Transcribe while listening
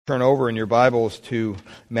Turn over in your Bibles to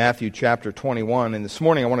Matthew chapter 21. And this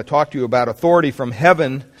morning I want to talk to you about authority from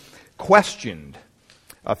heaven questioned.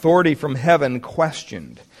 Authority from heaven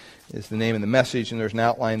questioned is the name of the message, and there's an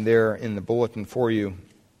outline there in the bulletin for you.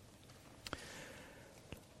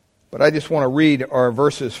 But I just want to read our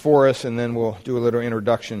verses for us, and then we'll do a little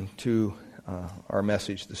introduction to our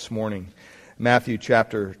message this morning. Matthew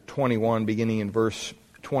chapter 21, beginning in verse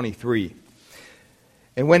 23.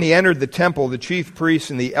 And when he entered the temple, the chief priests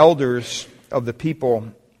and the elders of the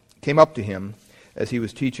people came up to him as he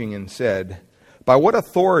was teaching and said, "By what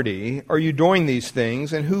authority are you doing these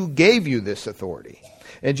things, and who gave you this authority?"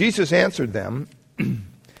 And Jesus answered them,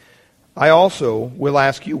 "I also will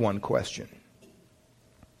ask you one question.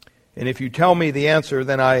 And if you tell me the answer,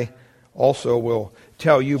 then I also will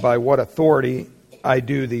tell you by what authority I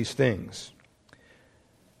do these things.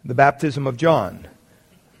 The baptism of John,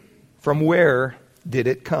 from where did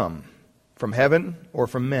it come? From heaven or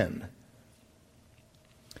from men?"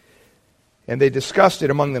 And they discussed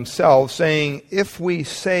it among themselves, saying, "If we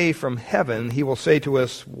say from heaven, he will say to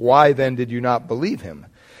us, 'Why then did you not believe him?'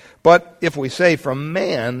 But if we say from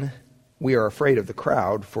man, we are afraid of the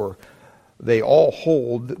crowd, for they all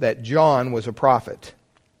hold that John was a prophet."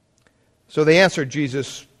 So they answered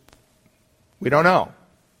Jesus, "We don't know."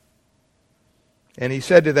 And he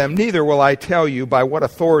said to them, "Neither will I tell you by what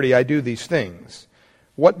authority I do these things.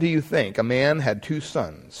 What do you think? A man had 2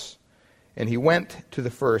 sons. And he went to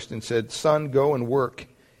the first and said, 'Son, go and work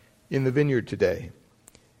in the vineyard today.'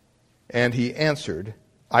 And he answered,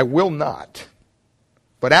 'I will not.'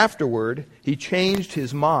 But afterward he changed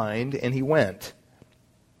his mind, and he went.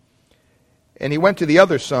 And he went to the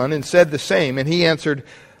other son and said the same. And he answered,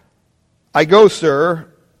 'I go, sir.'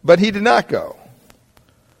 But he did not go.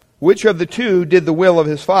 Which of the 2 did the will of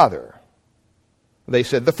his father?" They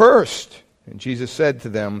said, "The first." And Jesus said to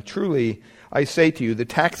them, "Truly I say to you, the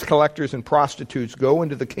tax collectors and prostitutes go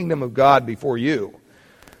into the kingdom of God before you.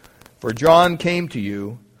 For John came to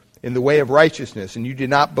you in the way of righteousness, and you did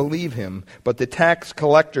not believe him, but the tax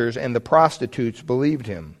collectors and the prostitutes believed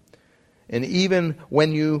him. And even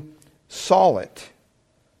when you saw it,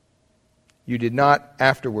 you did not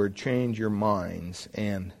afterward change your minds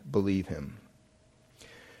and believe him."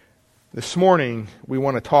 This morning, we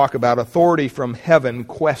want to talk about authority from heaven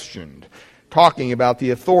questioned, talking about the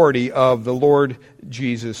authority of the Lord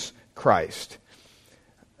Jesus Christ.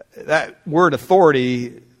 That word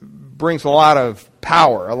authority brings a lot of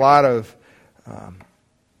power, a lot of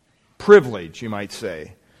privilege, you might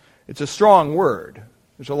say. It's a strong word.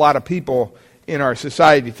 There's a lot of people in our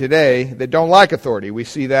society today that don't like authority. We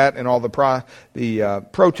see that in all the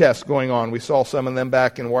protests going on. We saw some of them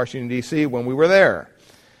back in Washington, D.C. when we were there.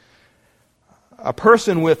 A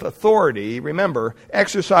person with authority, remember,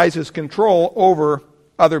 exercises control over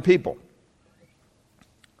other people,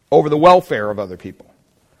 over the welfare of other people.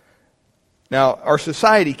 Now, our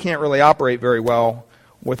society can't really operate very well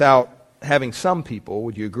without having some people,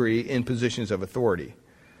 would you agree, in positions of authority.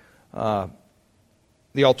 The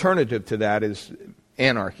alternative to that is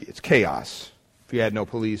anarchy. It's chaos. If you had no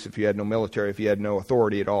police, if you had no military, if you had no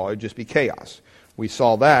authority at all, it would just be chaos. We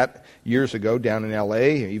saw that years ago down in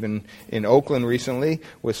L.A., even in Oakland recently,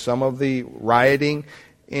 with some of the rioting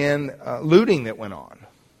and looting that went on.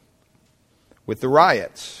 With the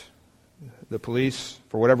riots, the police,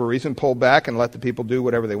 for whatever reason, pulled back and let the people do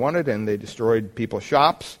whatever they wanted, and they destroyed people's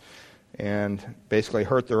shops and basically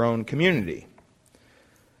hurt their own community.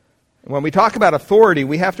 When we talk about authority,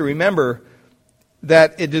 we have to remember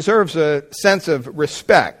that it deserves a sense of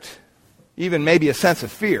respect, even maybe a sense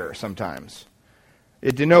of fear sometimes.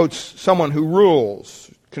 It denotes someone who rules,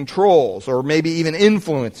 controls, or maybe even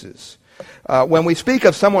influences. When we speak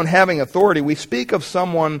of someone having authority, we speak of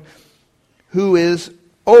someone who is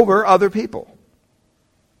over other people.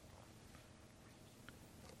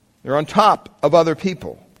 They're on top of other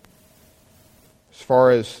people as far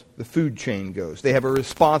as the food chain goes. They have a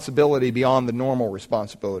responsibility beyond the normal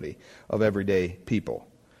responsibility of everyday people.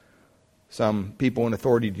 Some people in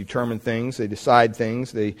authority determine things, they decide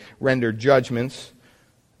things, they render judgments.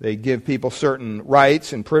 They give people certain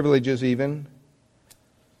rights and privileges even.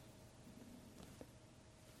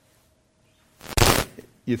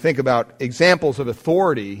 You think about examples of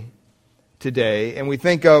authority today, and we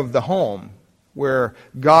think of the home, where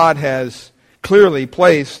God has clearly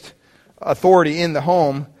placed authority in the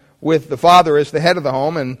home with the father as the head of the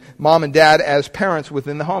home and mom and dad as parents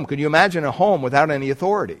within the home. Could you imagine a home without any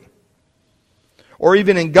authority? Or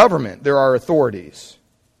even in government, there are authorities.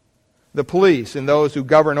 The police and those who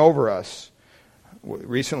govern over us.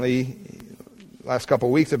 Recently, last couple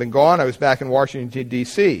of weeks I've been gone. I was back in Washington,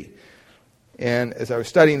 D.C. And as I was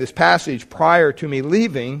studying this passage prior to me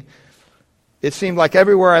leaving, it seemed like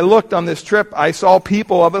everywhere I looked on this trip, I saw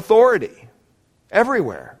people of authority.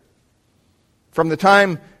 Everywhere. From the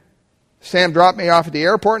time Sam dropped me off at the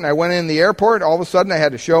airport and I went in the airport, all of a sudden I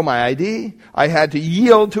had to show my ID. I had to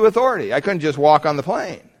yield to authority. I couldn't just walk on the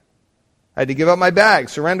plane. I had to give up my bag,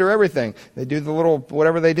 surrender everything. They do the little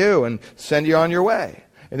whatever they do and send you on your way.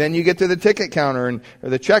 And then you get to the ticket counter or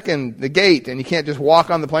the check-in, the gate, and you can't just walk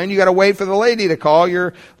on the plane. You got to wait for the lady to call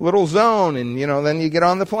your little zone, and then you get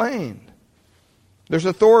on the plane. There's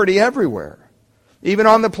authority everywhere. Even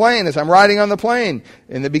on the plane, as I'm riding on the plane,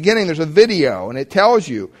 in the beginning there's a video, and it tells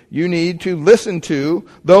you need to listen to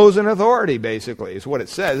those in authority, basically, is what it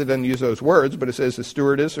says. It doesn't use those words, but it says the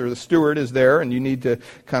stewardess or the steward is there, and you need to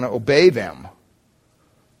kind of obey them.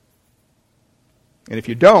 And if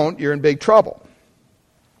you don't, you're in big trouble.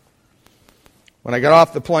 When I got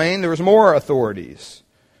off the plane, there was more authorities.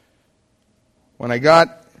 When I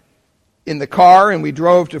got in the car and we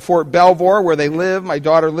drove to Fort Belvoir where they live, my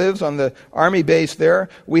daughter lives on the Army base there,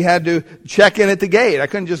 we had to check in at the gate. I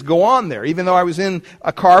couldn't just go on there. Even though I was in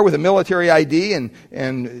a car with a military ID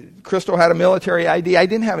and Crystal had a military ID, I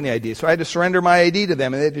didn't have any ID. So I had to surrender my ID to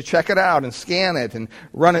them and they had to check it out and scan it and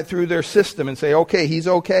run it through their system and say, okay, he's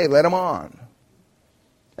okay, let him on.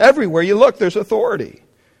 Everywhere you look, there's authority.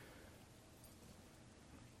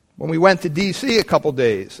 When we went to D.C. a couple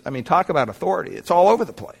days, talk about authority. It's all over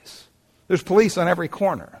the place. There's police on every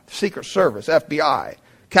corner. Secret Service, FBI,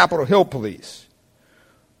 Capitol Hill Police.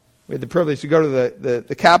 We had the privilege to go to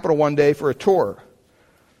the Capitol one day for a tour.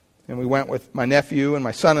 And we went with my nephew and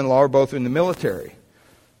my son-in-law, both in the military.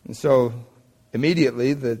 And so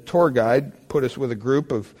immediately the tour guide put us with a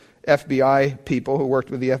group of FBI people who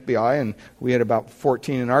worked with the FBI, and we had about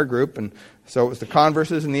 14 in our group, and so it was the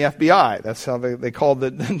Converses and the FBI. That's how they called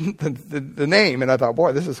the name, and I thought,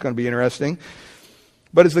 boy, this is going to be interesting.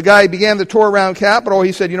 But as the guy began the tour around Capitol,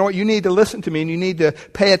 he said, you know what, you need to listen to me and you need to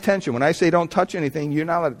pay attention. When I say don't touch anything, you're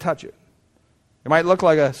not allowed to touch it. It might look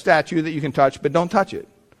like a statue that you can touch, but don't touch it.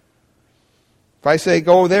 If I say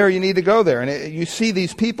go there, you need to go there. And you see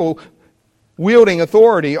these people wielding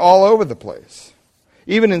authority all over the place.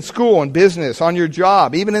 Even in school and business, on your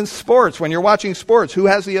job, even in sports, when you're watching sports, who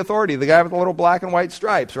has the authority? The guy with the little black and white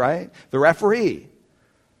stripes, right? The referee.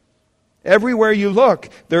 Everywhere you look,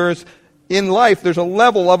 in life, there's a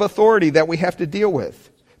level of authority that we have to deal with.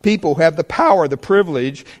 People who have the power, the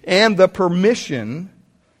privilege, and the permission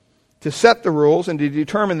to set the rules and to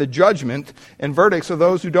determine the judgment and verdicts of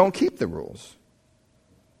those who don't keep the rules.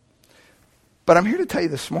 But I'm here to tell you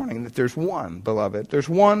this morning that there's one, beloved. There's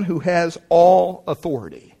one who has all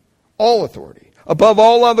authority, above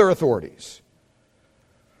all other authorities.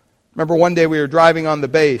 Remember one day we were driving on the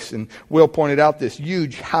base and Will pointed out this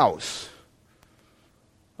huge house.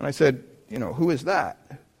 And I said, who is that?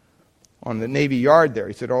 On the Navy Yard there.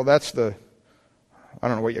 He said, that's I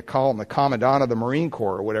don't know what you call him, the Commandant of the Marine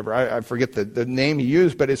Corps or whatever. I forget the name he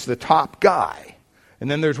used, but it's the top guy. And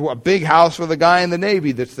then there's a big house with a guy in the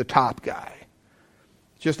Navy that's the top guy.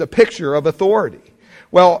 Just a picture of authority.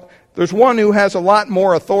 Well, there's one who has a lot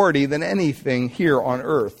more authority than anything here on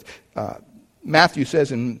earth. Matthew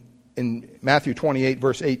says in Matthew 28,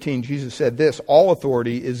 verse 18, Jesus said this, all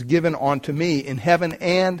authority is given unto me in heaven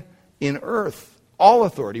and in earth. All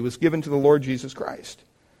authority was given to the Lord Jesus Christ.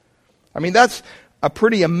 That's a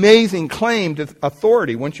pretty amazing claim to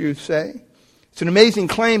authority, wouldn't you say? It's an amazing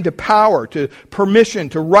claim to power, to permission,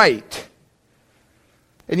 to right.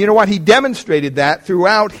 And you know what? He demonstrated that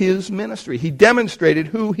throughout his ministry. He demonstrated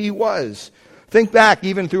who he was. Think back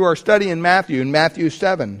even through our study in Matthew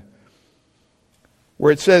 7,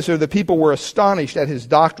 where it says there the people were astonished at his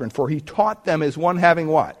doctrine, for he taught them as one having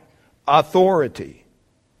what? Authority.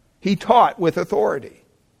 He taught with authority.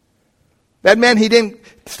 That meant he didn't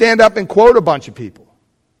stand up and quote a bunch of people.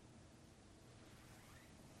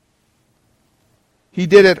 He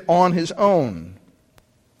did it on his own.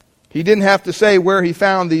 He didn't have to say where he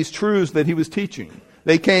found these truths that he was teaching.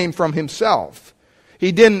 They came from himself.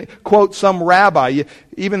 He didn't quote some rabbi.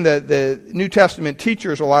 Even the New Testament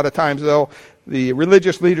teachers, a lot of times, though, the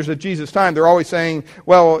religious leaders of Jesus' time, they're always saying,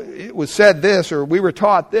 well, it was said this, or we were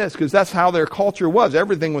taught this, because that's how their culture was.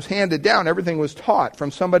 Everything was handed down. Everything was taught from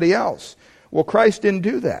somebody else. Well, Christ didn't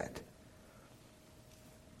do that.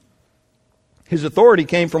 His authority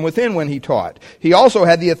came from within when he taught. He also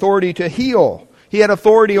had the authority to heal. He had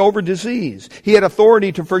authority over disease. He had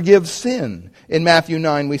authority to forgive sin. In Matthew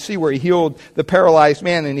 9, we see where he healed the paralyzed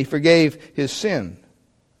man and he forgave his sin.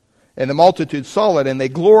 And the multitude saw it and they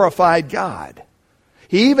glorified God.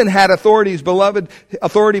 He even had authority, beloved,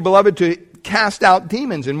 to cast out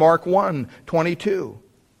demons in Mark 1:22.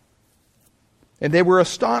 And they were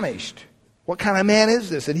astonished. What kind of man is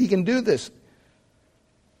this that he can do this?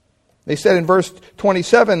 They said in verse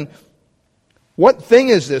 27, what thing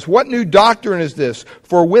is this? What new doctrine is this?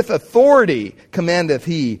 For with authority commandeth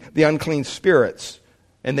he the unclean spirits,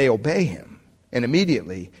 and they obey him. And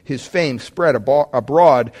immediately his fame spread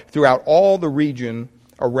abroad throughout all the region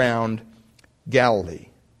around Galilee.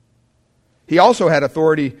 He also had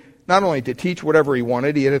authority not only to teach whatever he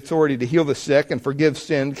wanted, he had authority to heal the sick and forgive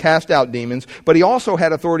sin, cast out demons, but he also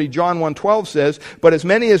had authority, John 1:12 says, but as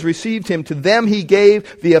many as received him, to them he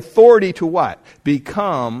gave the authority to what?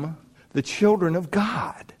 Become the children of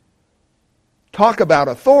God. Talk about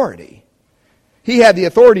authority. He had the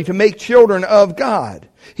authority to make children of God.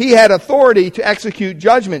 He had authority to execute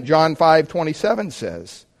judgment, John 5:27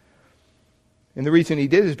 says. And the reason he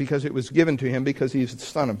did is because it was given to him because he's the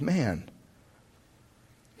Son of Man.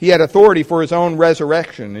 He had authority for his own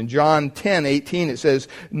resurrection. In John 10:18 it says,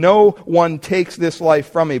 no one takes this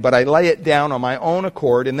life from me, but I lay it down on my own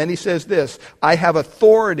accord. And then he says this, I have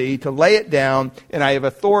authority to lay it down, and I have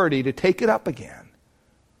authority to take it up again.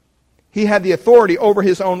 He had the authority over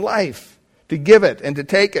his own life, to give it and to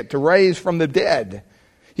take it, to raise from the dead.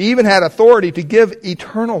 He even had authority to give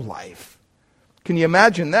eternal life. Can you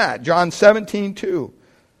imagine that? John 17:2.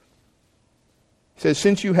 Says,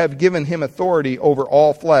 since you have given him authority over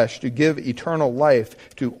all flesh to give eternal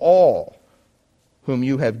life to all whom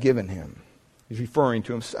you have given him. He's referring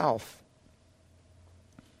to himself.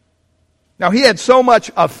 Now, he had so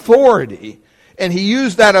much authority, and he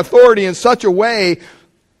used that authority in such a way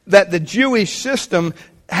that the Jewish system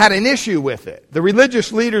had an issue with it. The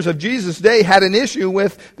religious leaders of Jesus' day had an issue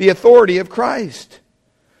with the authority of Christ.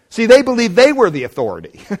 See, they believed they were the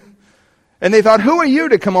authority. And they thought, who are you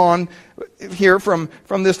to come on here from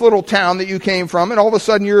this little town that you came from, and all of a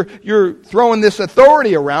sudden you're throwing this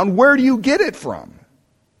authority around? Where do you get it from?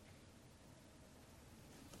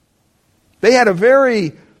 They had a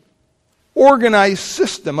very organized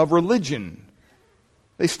system of religion.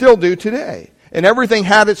 They still do today. And everything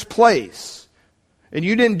had its place. And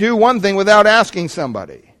you didn't do one thing without asking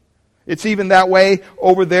somebody. It's even that way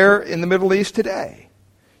over there in the Middle East today.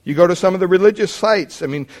 You go to some of the religious sites. I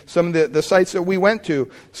mean, some of the sites that we went to,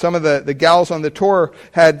 some of the gals on the tour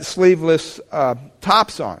had sleeveless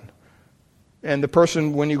tops on. And the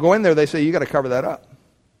person, when you go in there, they say, you got to cover that up.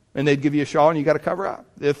 And they'd give you a shawl and you got to cover up.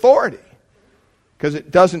 The authority. Because it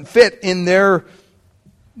doesn't fit in their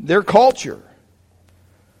culture.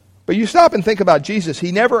 But you stop and think about Jesus.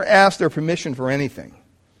 He never asked their permission for anything.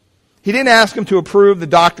 He didn't ask them to approve the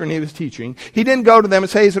doctrine he was teaching. He didn't go to them and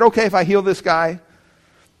say, is it okay if I heal this guy?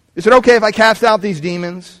 Is it okay if I cast out these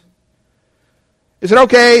demons? Is it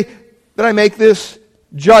okay that I make this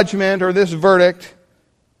judgment or this verdict?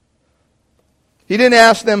 He didn't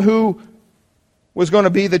ask them who was going to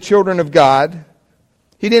be the children of God.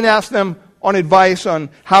 He didn't ask them on advice on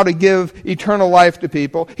how to give eternal life to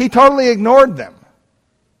people. He totally ignored them.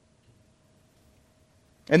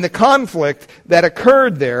 And the conflict that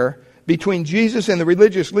occurred there between Jesus and the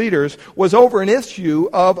religious leaders was over an issue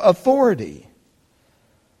of authority.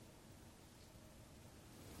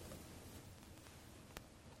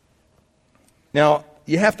 Now,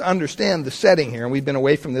 you have to understand the setting here, and we've been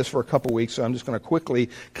away from this for a couple weeks, so I'm just going to quickly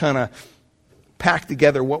kind of pack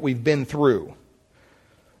together what we've been through.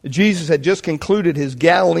 Jesus had just concluded his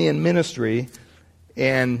Galilean ministry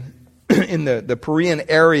and in the Perean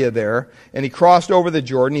area there, and he crossed over the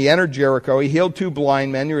Jordan. He entered Jericho. He healed 2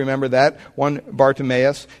 blind men. You remember that? One,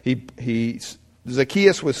 Bartimaeus.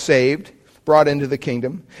 Zacchaeus was saved, brought into the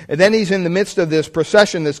kingdom. And then he's in the midst of this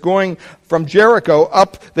procession that's going from Jericho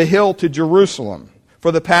up the hill to Jerusalem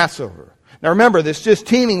for the Passover. Now remember, this is just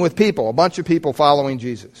teeming with people, a bunch of people following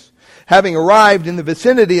Jesus. Having arrived in the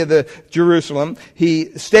vicinity of the Jerusalem,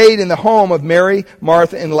 he stayed in the home of Mary,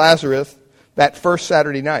 Martha, and Lazarus that first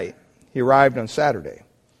Saturday night. He arrived on Saturday.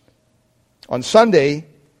 On Sunday,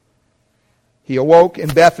 he awoke in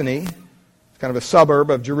Bethany, kind of a suburb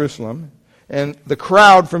of Jerusalem. And the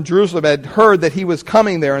crowd from Jerusalem had heard that he was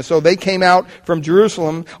coming there. And so they came out from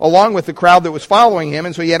Jerusalem along with the crowd that was following him.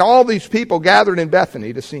 And so he had all these people gathered in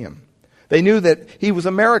Bethany to see him. They knew that he was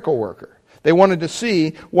a miracle worker. They wanted to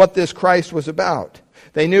see what this Christ was about.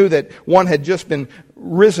 They knew that one had just been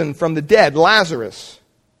risen from the dead, Lazarus.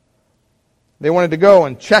 They wanted to go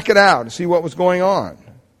and check it out and see what was going on.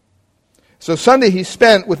 So Sunday he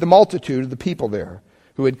spent with the multitude of the people there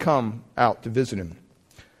who had come out to visit him.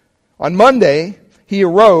 On Monday, he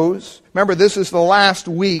arose. Remember, this is the last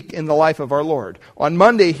week in the life of our Lord. On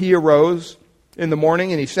Monday, he arose in the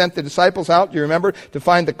morning, and he sent the disciples out, do you remember, to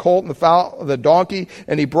find the colt and the donkey,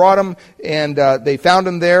 and he brought them, and they found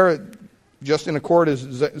him there, just in accord as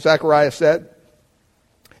Zechariah said.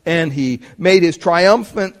 And he made his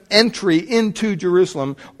triumphant entry into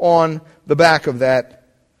Jerusalem on the back of that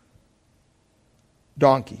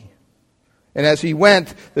donkey. And as he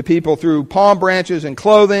went, the people threw palm branches and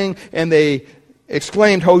clothing, and they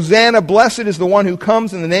exclaimed, "Hosanna, blessed is the one who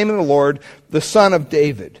comes in the name of the Lord, the Son of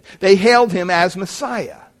David." They hailed him as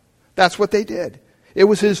Messiah. That's what they did. It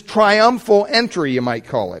was his triumphal entry, you might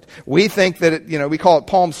call it. We think that, we call it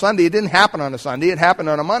Palm Sunday. It didn't happen on a Sunday. It happened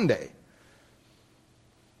on a Monday.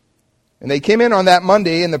 And they came in on that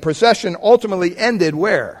Monday, and the procession ultimately ended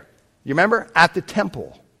where? You remember? At the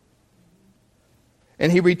temple.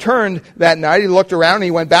 And he returned that night. He looked around and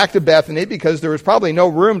he went back to Bethany because there was probably no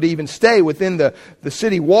room to even stay within the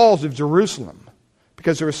city walls of Jerusalem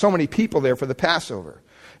because there were so many people there for the Passover.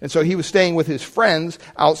 And so he was staying with his friends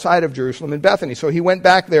outside of Jerusalem in Bethany. So he went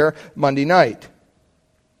back there Monday night.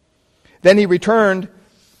 Then he returned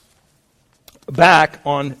back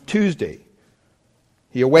on Tuesday.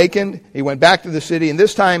 He awakened, he went back to the city, and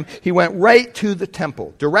this time he went right to the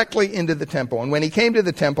temple, directly into the temple. And when he came to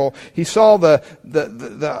the temple, he saw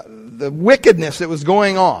the wickedness that was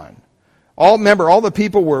going on. All the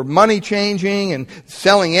people were money changing and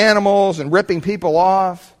selling animals and ripping people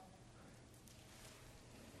off.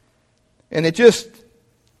 And it just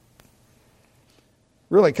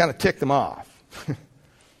really kind of ticked him off.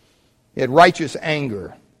 He had righteous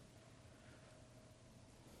anger.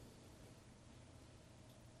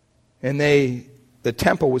 And the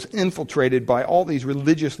temple was infiltrated by all these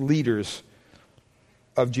religious leaders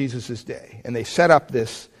of Jesus' day. And they set up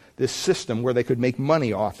this system where they could make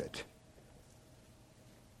money off it.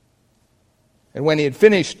 And when he had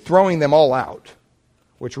finished throwing them all out,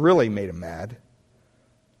 which really made him mad,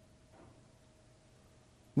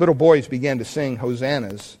 little boys began to sing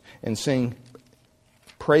hosannas and sing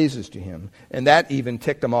praises to him. And that even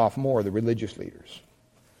ticked them off more, the religious leaders.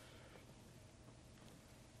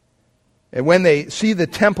 And when they see the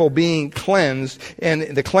temple being cleansed, and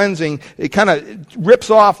the cleansing, it kind of rips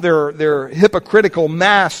off their hypocritical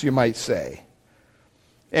mask, you might say.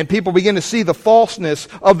 And people begin to see the falseness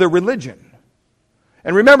of their religion.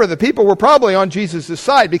 And remember, the people were probably on Jesus'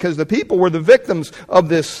 side because the people were the victims of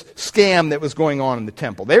this scam that was going on in the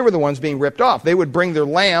temple. They were the ones being ripped off. They would bring their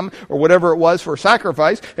lamb or whatever it was for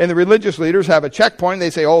sacrifice, and the religious leaders have a checkpoint. They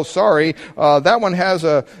say, "Oh, sorry, that one has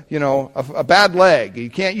a bad leg. You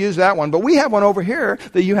can't use that one. But we have one over here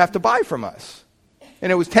that you have to buy from us."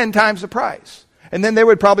 And it was 10 times the price. And then they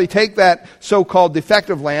would probably take that so-called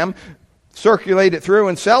defective lamb, circulate it through,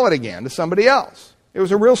 and sell it again to somebody else. It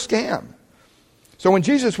was a real scam. So when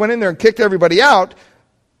Jesus went in there and kicked everybody out,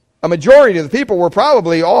 a majority of the people were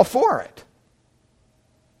probably all for it.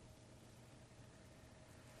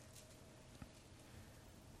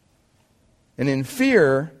 And in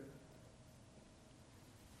fear,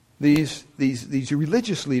 these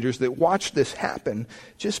religious leaders that watched this happen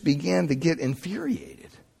just began to get infuriated.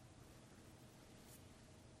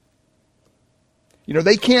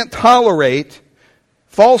 They can't tolerate,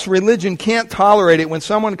 false religion can't tolerate it when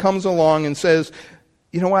someone comes along and says,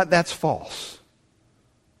 "You know what, that's false.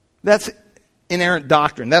 That's inerrant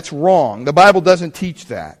doctrine. That's wrong. The Bible doesn't teach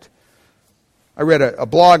that." I read a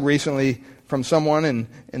blog recently from someone,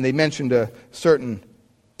 and they mentioned a certain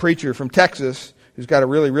preacher from Texas who's got a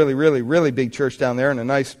really, really, really, really big church down there and a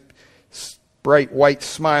nice, bright, white,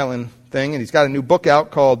 smiling thing. And he's got a new book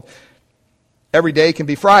out called Every Day Can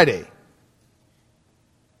Be Friday.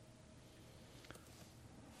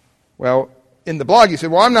 Well, in the blog he said,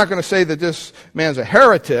 "Well, I'm not going to say that this man's a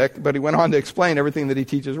heretic," but he went on to explain everything that he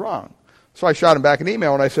teaches wrong. So I shot him back an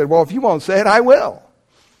email and I said, "Well, if you won't say it, I will."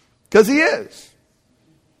 Because he is.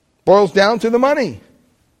 Boils down to the money.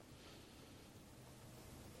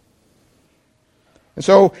 And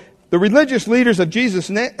so the religious leaders of Jesus'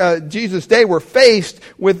 day were faced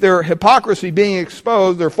with their hypocrisy being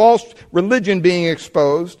exposed, their false religion being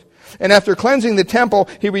exposed. And after cleansing the temple,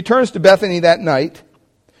 he returns to Bethany that night.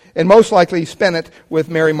 And most likely he spent it with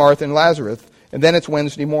Mary, Martha, and Lazarus. And then it's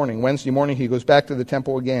Wednesday morning. Wednesday morning he goes back to the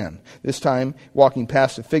temple again. This time walking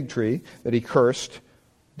past the fig tree that he cursed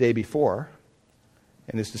the day before.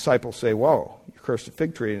 And his disciples say, "Whoa, you cursed a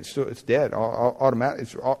fig tree and it's dead.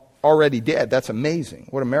 It's already dead. That's amazing.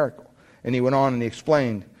 What a miracle." And he went on and he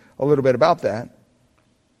explained a little bit about that.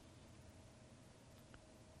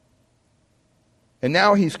 And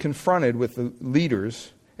now he's confronted with the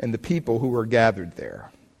leaders and the people who were gathered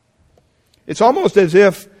there. It's almost as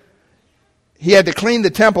if he had to clean the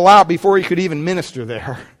temple out before he could even minister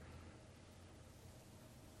there.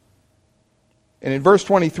 And in verse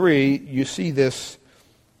 23, you see this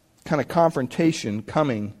kind of confrontation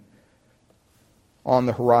coming on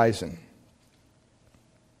the horizon.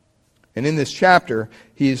 And in this chapter,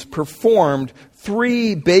 he's performed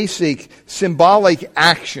 3 basic symbolic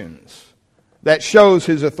actions that shows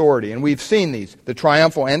his authority. And we've seen these: the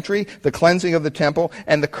triumphal entry, the cleansing of the temple,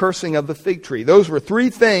 and the cursing of the fig tree. Those were 3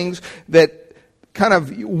 things that kind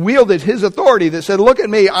of wielded his authority, that said, look at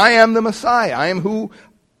me, I am the Messiah. I am who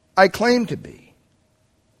I claim to be.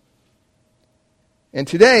 And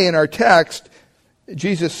today in our text,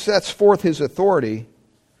 Jesus sets forth his authority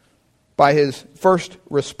by his first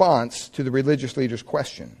response to the religious leaders'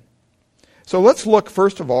 question. So let's look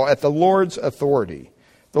first of all at the Lord's authority.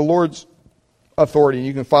 The Lord's authority, and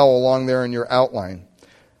you can follow along there in your outline.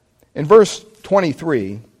 In verse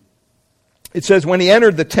 23, it says, when he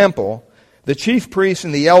entered the temple, the chief priests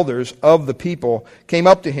and the elders of the people came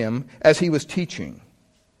up to him as he was teaching.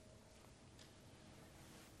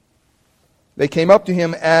 They came up to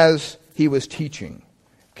him as he was teaching.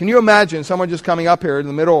 Can you imagine someone just coming up here in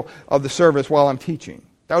the middle of the service while I'm teaching?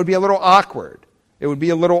 That would be a little awkward. It would be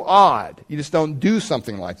a little odd. You just don't do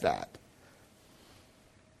something like that.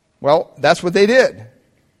 Well, that's what they did.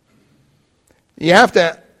 You have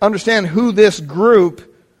to understand who this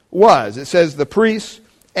group was. It says the priests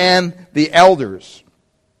and the elders.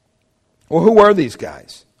 Well, who were these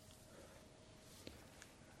guys?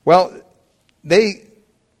 Well, they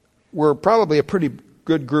were probably a pretty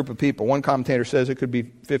good group of people. One commentator says it could be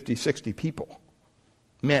 50, 60 people,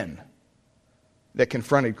 men, that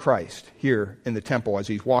confronted Christ here in the temple as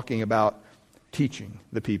he's walking about teaching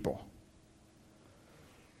the people.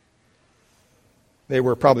 They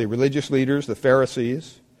were probably religious leaders, the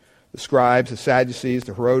Pharisees, the scribes, the Sadducees,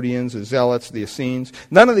 the Herodians, the Zealots, the Essenes.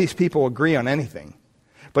 None of these people agree on anything.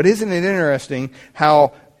 But isn't it interesting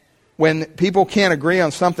how when people can't agree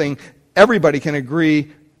on something, everybody can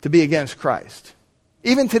agree to be against Christ?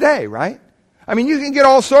 Even today, right? I mean, you can get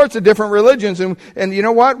all sorts of different religions, and you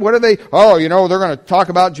know what? What are they? Oh, they're going to talk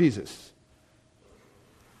about Jesus.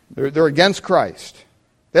 They're against Christ.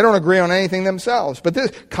 They don't agree on anything themselves. But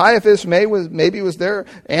this Caiaphas maybe was there.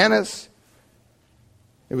 Annas.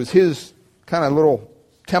 It was his kind of little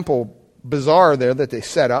temple bazaar there that they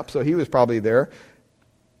set up, so he was probably there.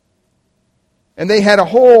 And they had a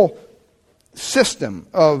whole system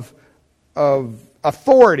of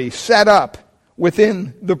authority set up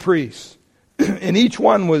within the priests. And each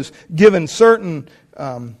one was given certain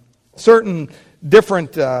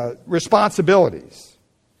different responsibilities.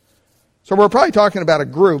 So we're probably talking about a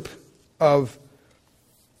group of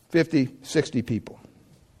 50, 60 people.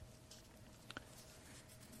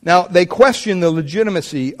 Now, they question the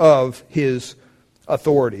legitimacy of his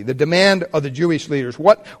authority, the demand of the Jewish leaders.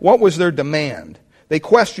 What was their demand? They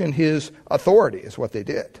questioned his authority, is what they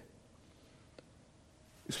did.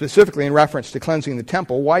 Specifically in reference to cleansing the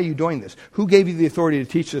temple. Why are you doing this? Who gave you the authority to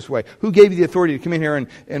teach this way? Who gave you the authority to come in here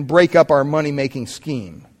and break up our money-making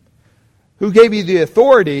scheme? Who gave you the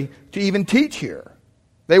authority to even teach here?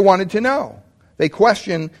 They wanted to know. They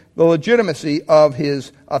questioned the legitimacy of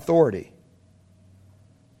his authority.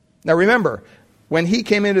 Now remember, when he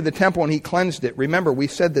came into the temple and he cleansed it, remember, we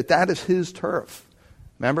said that is his turf.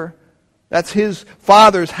 Remember? That's his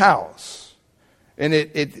Father's house. And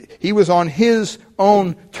he was on his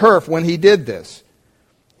own turf when he did this.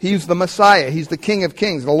 He's the Messiah. He's the King of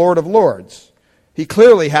Kings, the Lord of Lords. He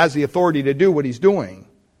clearly has the authority to do what he's doing.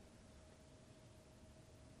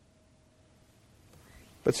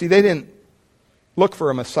 But see, they didn't look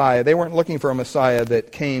for a Messiah. They weren't looking for a Messiah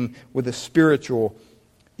that came with a spiritual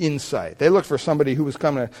insight. They looked for somebody who was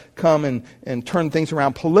going to come and turn things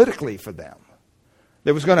around politically for them.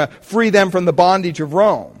 That was going to free them from the bondage of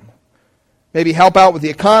Rome. Maybe help out with the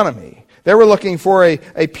economy. They were looking for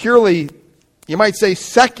a purely, you might say,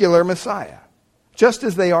 secular Messiah. Just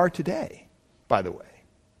as they are today, by the way.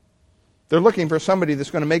 They're looking for somebody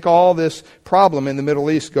that's going to make all this problem in the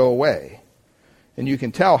Middle East go away. And you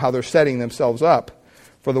can tell how they're setting themselves up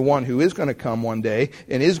for the one who is going to come one day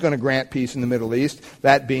and is going to grant peace in the Middle East,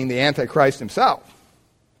 that being the Antichrist himself.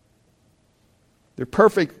 Their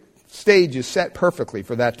perfect stage is set perfectly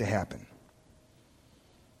for that to happen.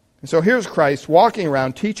 And so here's Christ walking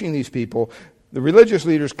around teaching these people. The religious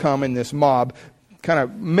leaders come in this mob, kind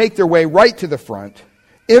of make their way right to the front,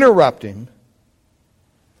 interrupt him,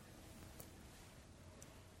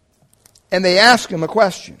 and they ask him a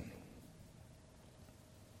question.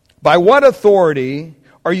 By what authority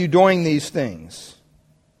are you doing these things?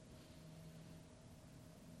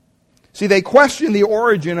 See, they questioned the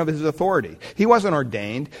origin of his authority. He wasn't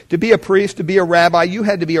ordained. To be a priest, to be a rabbi, you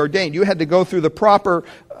had to be ordained. You had to go through the proper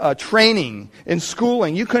training and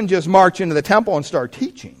schooling. You couldn't just march into the temple and start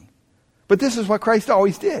teaching. But this is what Christ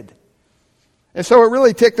always did. And so it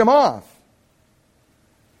really ticked them off.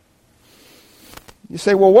 You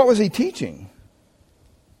say, well, what was he teaching?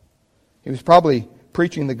 He was probably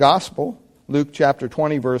preaching the gospel. Luke chapter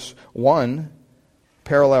 20, verse 1,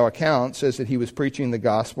 parallel account, says that he was preaching the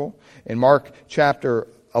gospel. In Mark chapter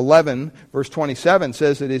 11, verse 27,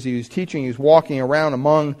 says that as he was teaching, he was walking around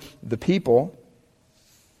among the people.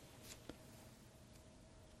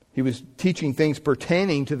 He was teaching things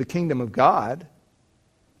pertaining to the kingdom of God.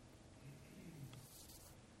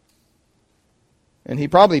 And he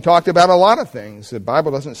probably talked about a lot of things. The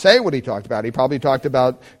Bible doesn't say what he talked about. He probably talked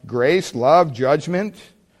about grace, love, judgment,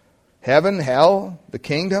 heaven, hell, the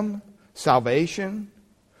kingdom, salvation,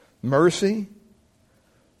 mercy.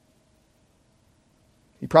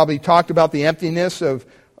 He probably talked about the emptiness of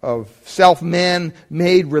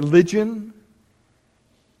self-man-made religion.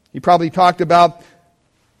 He probably talked about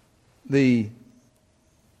the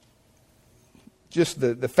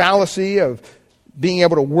fallacy of being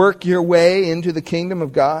able to work your way into the kingdom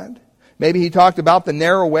of God. Maybe he talked about the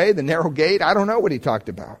narrow way, the narrow gate. I don't know what he talked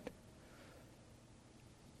about.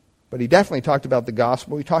 But he definitely talked about the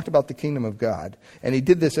gospel. He talked about the kingdom of God. And he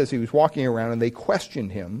did this as he was walking around, and they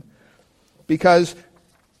questioned him because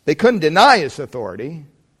they couldn't deny his authority.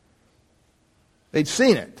 They'd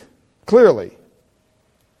seen it, clearly.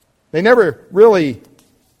 They never really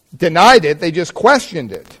denied it. They just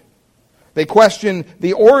questioned it. They questioned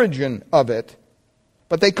the origin of it.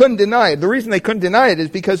 But they couldn't deny it. The reason they couldn't deny it is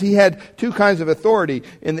because he had two kinds of authority.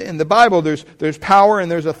 In the Bible, there's power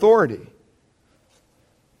and there's authority.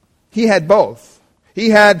 He had both. He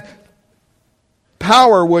had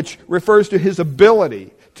power, which refers to his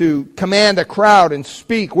ability to command a crowd and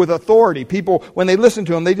speak with authority. People, when they listened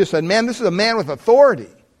to him, they just said, man, this is a man with authority.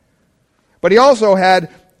 But he also had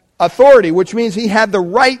authority, which means he had the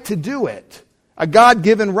right to do it. A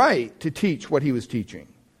God-given right to teach what he was teaching.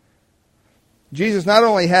 Jesus not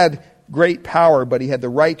only had great power, but he had the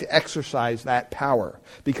right to exercise that power.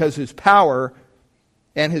 Because his power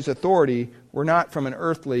and his authority were not from an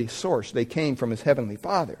earthly source. They came from his heavenly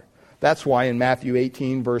Father. That's why in Matthew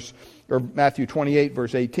 28,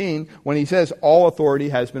 verse 18, when he says, all authority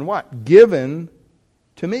has been what? Given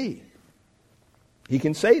to me. He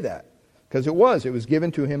can say that. Because it was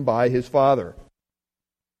given to him by his Father.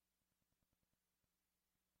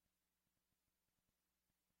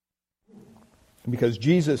 Because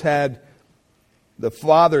Jesus had the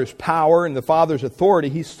Father's power and the Father's authority,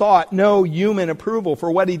 he sought no human approval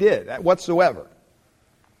for what he did whatsoever.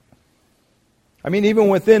 I mean, even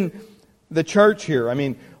within the church here,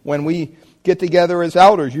 when we get together as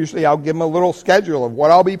elders, usually I'll give them a little schedule of what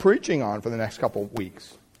I'll be preaching on for the next couple of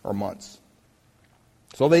weeks or months.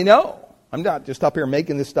 So they know. I'm not just up here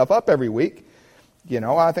making this stuff up every week.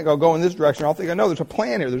 I think I'll go in this direction. I know there's a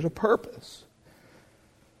plan here. There's a purpose.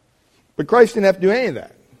 But Christ didn't have to do any of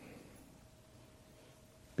that.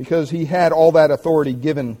 Because he had all that authority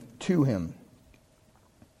given to him.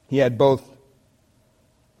 He had both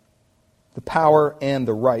the power and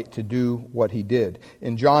the right to do what he did.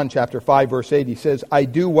 In John chapter 5, verse 8, he says, I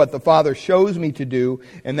do what the Father shows me to do,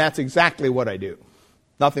 and that's exactly what I do.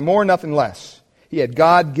 Nothing more, nothing less. He had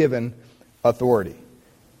God-given authority.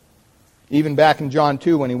 Even back in John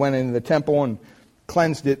 2, when he went into the temple and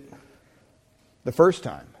cleansed it the first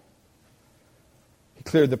time. He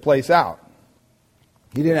cleared the place out.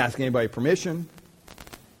 He didn't ask anybody permission.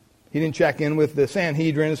 He didn't check in with the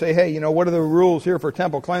Sanhedrin and say, hey, what are the rules here for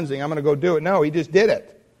temple cleansing? I'm going to go do it. No, he just did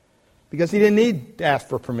it. Because he didn't need to ask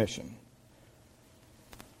for permission.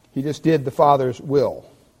 He just did the Father's will.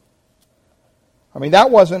 That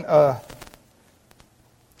wasn't a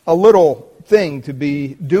little thing to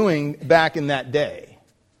be doing back in that day.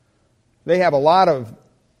 They have a lot of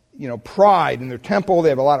pride in their temple. They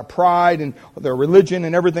have a lot of pride in their religion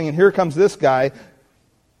and everything. And here comes this guy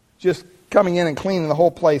just coming in and cleaning the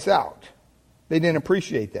whole place out. They didn't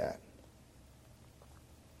appreciate that.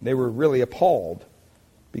 They were really appalled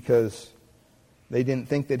because they didn't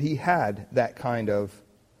think that he had that kind of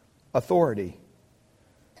authority.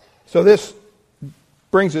 So this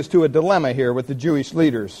brings us to a dilemma here with the Jewish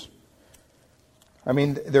leaders.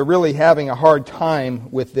 They're really having a hard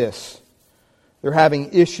time with this. They're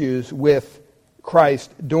having issues with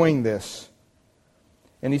Christ doing this.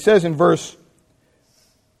 And he says in verse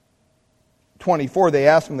 24, they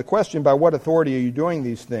ask him the question, by what authority are you doing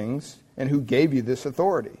these things, and who gave you this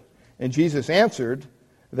authority? And Jesus answered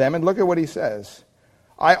them, and look at what he says.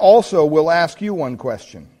 I also will ask you one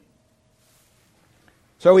question.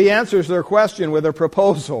 So he answers their question with a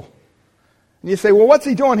proposal. And you say, well, what's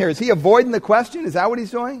he doing here? Is he avoiding the question? Is that what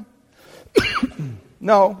he's doing?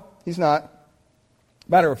 No, he's not.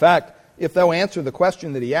 Matter of fact, if they'll answer the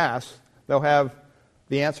question that he asked, they'll have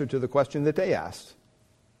the answer to the question that they asked.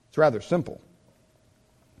 It's rather simple.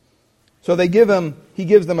 So he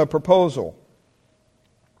gives them a proposal.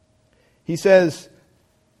 He says,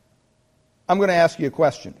 I'm going to ask you a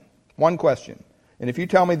question. One question. And if you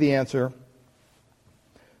tell me the answer,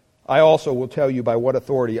 I also will tell you by what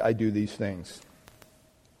authority I do these things.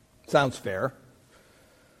 Sounds fair.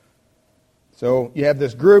 So you have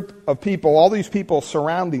this group of people, all these people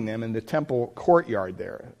surrounding them in the temple courtyard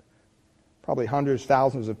there. Probably hundreds,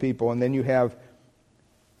 thousands of people. And then you have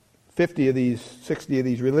 50 of these, 60 of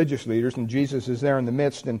these religious leaders, and Jesus is there in the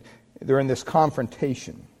midst, and they're in this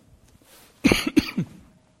confrontation.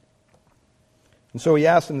 And so he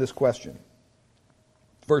asks them this question.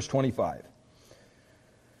 Verse 25.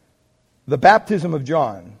 The baptism of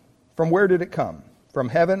John, from where did it come? From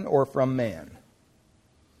heaven or from man?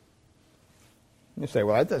 You say,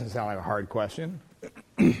 well, that doesn't sound like a hard question.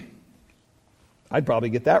 I'd probably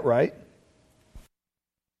get that right.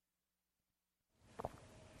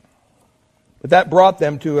 But that brought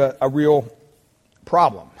them to a real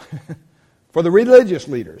problem. For the religious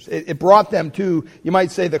leaders, it brought them to, you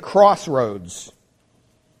might say, the crossroads.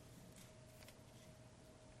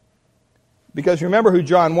 Because remember who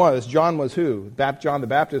John was. John was who? John the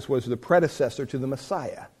Baptist was the predecessor to the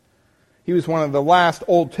Messiah. He was one of the last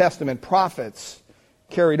Old Testament prophets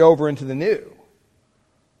carried over into the New.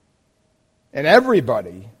 And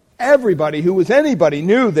everybody who was anybody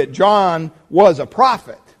knew that John was a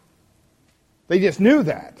prophet. They just knew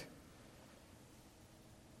that.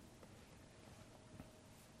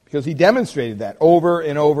 Because he demonstrated that over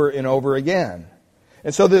and over and over again.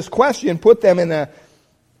 And so this question put them in a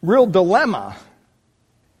real dilemma.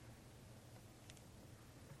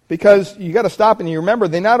 Because you got to stop and you remember,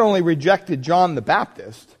 they not only rejected John the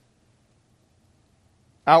Baptist,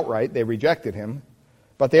 outright, they rejected him,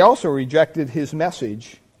 but they also rejected his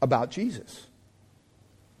message about Jesus.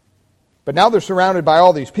 But now they're surrounded by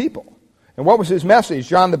all these people. And what was his message?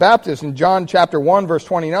 John the Baptist, in John chapter 1, verse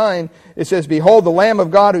 29, it says, Behold the Lamb of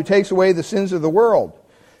God who takes away the sins of the world.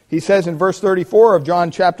 He says in verse 34 of John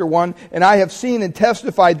chapter 1, And I have seen and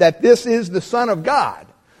testified that this is the Son of God.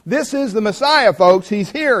 This is the Messiah, folks. He's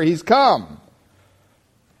here. He's come.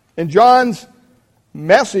 And John's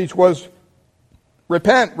message was,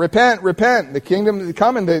 Repent, repent, repent. The kingdom is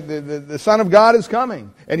coming. The Son of God is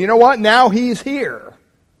coming. And you know what? Now He's here.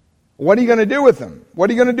 What are you going to do with him? What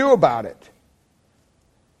are you going to do about it?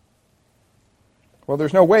 Well,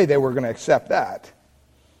 there's no way they were going to accept that.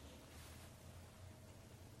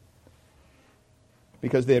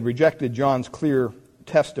 Because they had rejected John's clear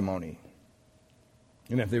testimony.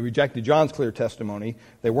 And if they rejected John's clear testimony,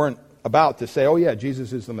 they weren't about to say, oh yeah,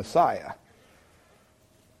 Jesus is the Messiah.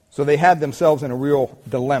 So they had themselves in a real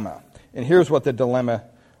dilemma. And here's what the dilemma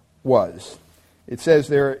was. It says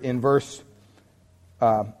there in verse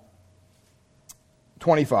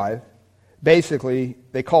 25, basically,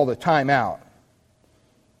 they called a timeout.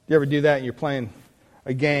 You ever do that and you're playing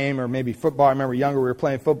a game or maybe football? I remember younger we were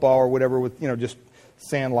playing football or whatever with, just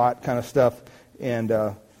sandlot kind of stuff.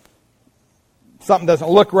 And something doesn't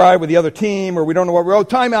look right with the other team or we don't know what we're,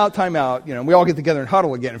 timeout. And we all get together and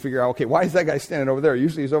huddle again and figure out, okay, why is that guy standing over there?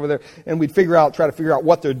 Usually he's over there. And we'd try to figure out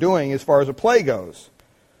what they're doing as far as a play goes.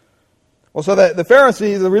 Well, so the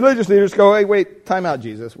Pharisees, the religious leaders go, hey, wait, time out,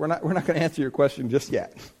 Jesus. We're not going to answer your question just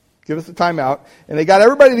yet. Give us a timeout. And they got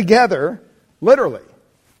everybody together, literally.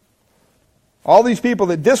 All these people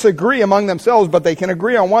that disagree among themselves, but they can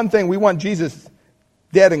agree on one thing. We want Jesus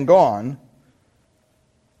dead and gone.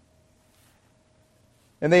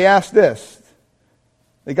 And they asked this.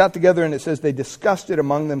 They got together and it says they discussed it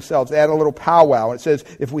among themselves. They had a little powwow. It says,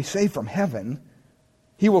 if we say from heaven,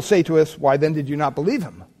 He will say to us, why then did you not believe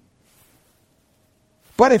Him?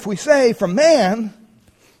 But if we say from man,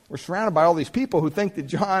 we're surrounded by all these people who think that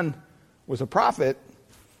John was a prophet,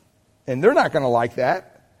 and they're not going to like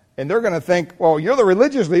that. And they're going to think, well, you're the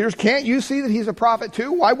religious leaders. Can't you see that he's a prophet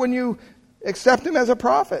too? Why wouldn't you accept him as a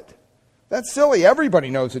prophet? That's silly.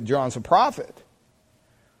 Everybody knows that John's a prophet.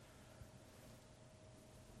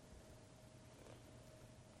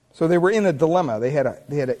 So they were in a dilemma. They had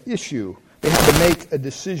an issue. They had to make a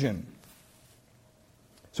decision.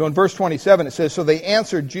 So in verse 27 it says, so they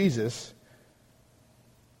answered Jesus.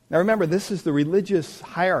 Now remember, this is the religious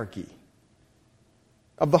hierarchy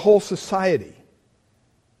of the whole society.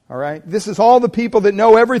 All right? This is all the people that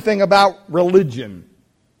know everything about religion.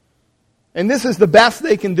 And this is the best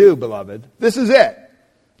they can do, beloved. This is it.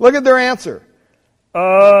 Look at their answer.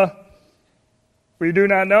 We do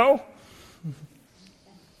not know.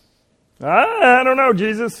 I don't know,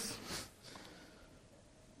 Jesus.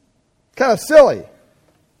 Kind of silly.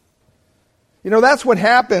 That's what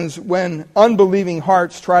happens when unbelieving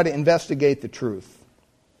hearts try to investigate the truth.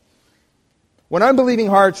 When unbelieving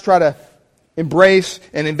hearts try to embrace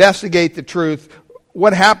and investigate the truth,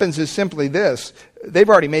 what happens is simply this. They've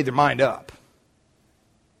already made their mind up.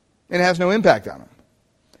 And it has no impact on them.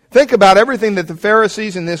 Think about everything that the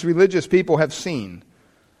Pharisees and this religious people have seen.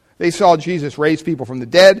 They saw Jesus raise people from the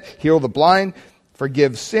dead, heal the blind,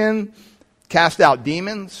 forgive sin, cast out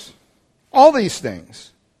demons, all these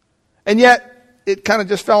things. And yet, it kind of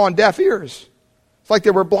just fell on deaf ears. It's like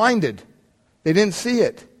they were blinded. They didn't see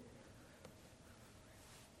it.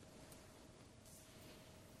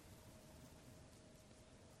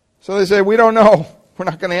 So they say, we don't know. We're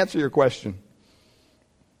not going to answer your question.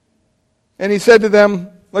 And he said to them,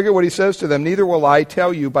 look at what he says to them, neither will I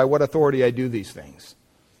tell you by what authority I do these things.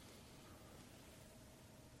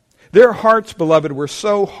 Their hearts, beloved, were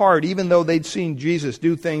so hard, even though they'd seen Jesus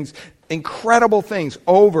do things, incredible things,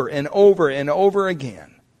 over and over and over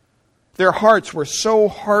again. Their hearts were so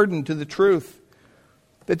hardened to the truth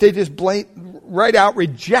that they just right out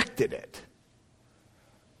rejected it.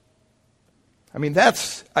 I mean,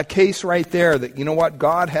 that's a case right there that, you know what,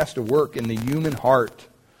 God has to work in the human heart.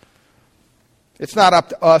 It's not up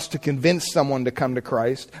to us to convince someone to come to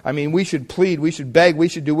Christ. I mean, we should plead, we should beg, we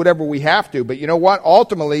should do whatever we have to. But you know what?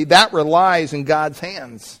 Ultimately, that relies in God's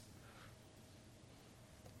hands.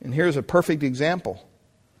 And here's a perfect example.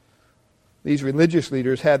 These religious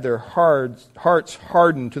leaders had their hearts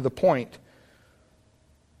hardened to the point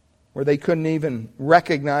where they couldn't even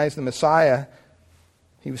recognize the Messiah.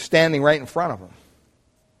 He was standing right in front of them.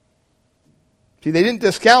 See, they didn't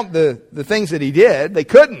discount the things that he did. They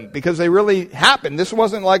couldn't, because they really happened. This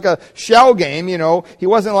wasn't like a shell game, you know. He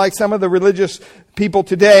wasn't like some of the religious people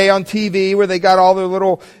today on TV where they got all their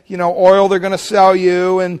little, oil they're going to sell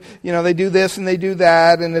you, and, they do this and they do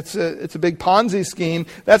that, and it's a big Ponzi scheme.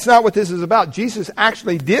 That's not what this is about. Jesus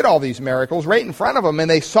actually did all these miracles right in front of them, and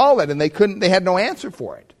they saw it, and they had no answer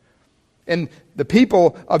for it. And the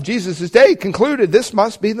people of Jesus' day concluded this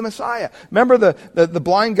must be the Messiah. Remember the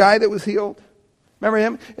blind guy that was healed? Remember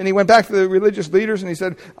him? And he went back to the religious leaders and he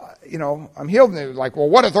said, I'm healed. And they were like, well,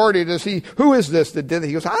 what authority does who is this that did it?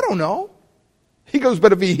 He goes, I don't know. He goes,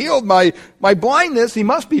 but if he healed my blindness, he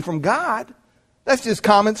must be from God. That's just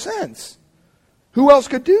common sense. Who else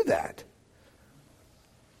could do that?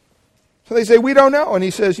 So they say, we don't know. And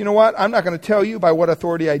he says, you know what? I'm not going to tell you by what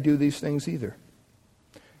authority I do these things either.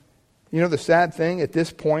 You know the sad thing at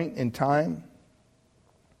this point in time?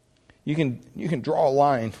 You can draw a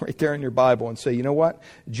line right there in your Bible and say, you know what?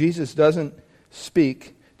 Jesus doesn't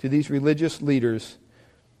speak to these religious leaders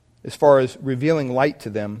as far as revealing light to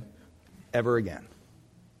them ever again.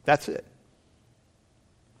 That's it.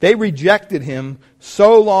 They rejected him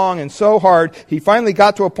so long and so hard, he finally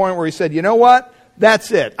got to a point where he said, you know what?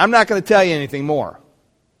 That's it. I'm not going to tell you anything more.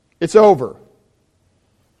 It's over.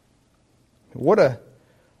 What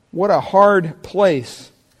a hard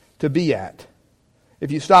place to be at.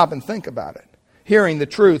 If you stop and think about it. Hearing the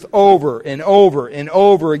truth over and over and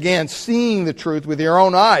over again. Seeing the truth with your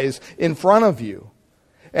own eyes in front of you.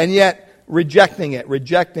 And yet rejecting it,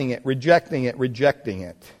 rejecting it, rejecting it, rejecting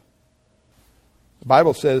it. The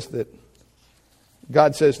Bible says that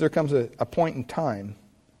God says there comes a point in time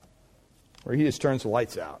where he just turns the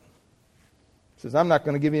lights out. He says, I'm not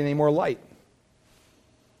going to give you any more light.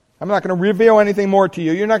 I'm not going to reveal anything more to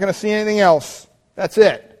you. You're not going to see anything else. That's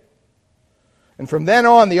it. And from then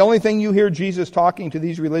on, the only thing you hear Jesus talking to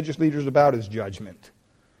these religious leaders about is judgment.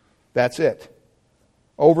 That's it.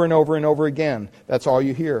 Over and over and over again. That's all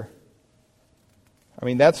you hear. I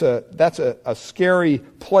mean, that's a scary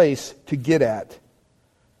place to get at.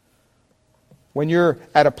 When you're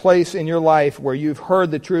at a place in your life where you've heard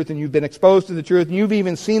the truth and you've been exposed to the truth and you've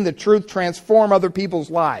even seen the truth transform other people's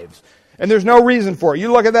lives. And there's no reason for it.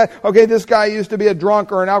 You look at that, okay, this guy used to be a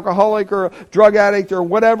drunk or an alcoholic or a drug addict or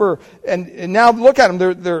whatever, and now look at them.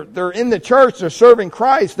 They're in the church, they're serving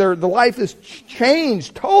Christ, the life has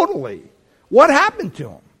changed totally. What happened to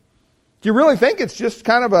them? Do you really think it's just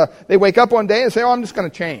kind of they wake up one day and say, I'm just going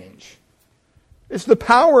to change? It's the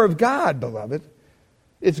power of God, beloved.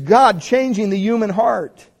 It's God changing the human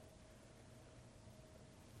heart.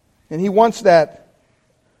 And he wants that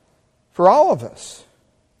for all of us.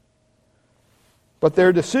 But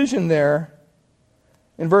their decision there,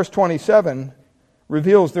 in verse 27,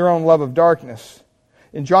 reveals their own love of darkness.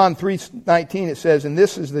 In John 3:19 it says, and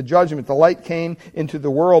this is the judgment. The light came into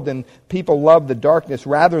the world, and people loved the darkness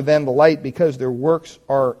rather than the light because their works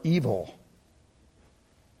are evil.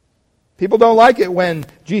 People don't like it when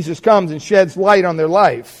Jesus comes and sheds light on their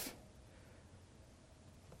life.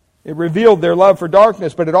 It revealed their love for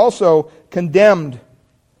darkness, but it also condemned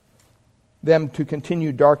them to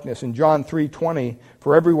continue darkness. In John 3:20,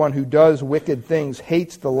 for everyone who does wicked things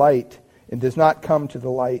hates the light and does not come to the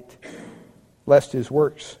light, lest his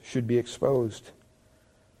works should be exposed.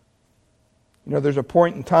 You know, there's a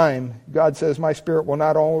point in time, God says, my Spirit will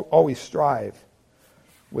not always strive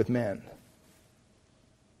with men.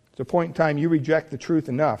 There's a point in time you reject the truth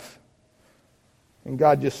enough, and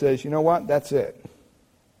God just says, you know what, that's it.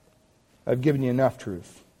 I've given you enough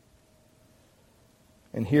truth.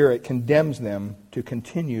 And here it condemns them to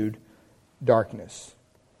continued darkness.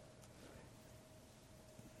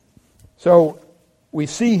 So we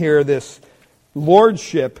see here this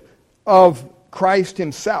lordship of Christ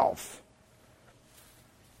himself.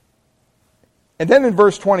 And then in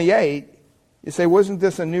verse 28, you say, wasn't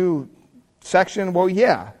this a new section? Well,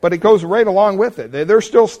 yeah, but it goes right along with it. They're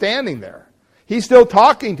still standing there. He's still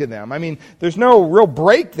talking to them. I mean, there's no real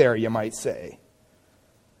break there, you might say.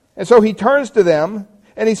 And so he turns to them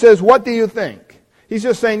and he says, what do you think? He's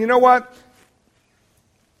just saying, you know what?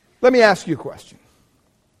 Let me ask you a question.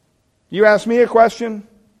 You ask me a question,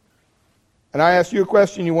 and I ask you a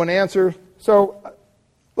question, you want to answer. So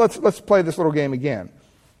let's play this little game again.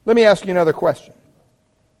 Let me ask you another question.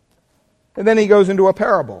 And then he goes into a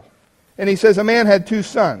parable. And he says, a man had 2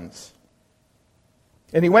 sons.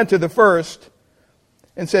 And he went to the first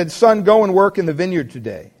and said, son, go and work in the vineyard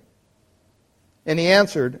today. And he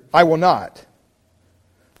answered, I will not.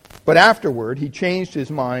 But afterward he changed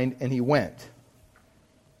his mind and he went.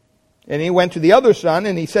 And he went to the other son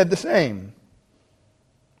and he said the same.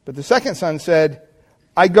 But the second son said,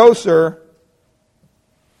 I go, sir.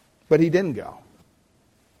 But he didn't go.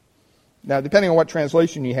 Now, depending on what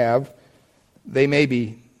translation you have, they may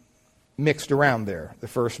be mixed around there. The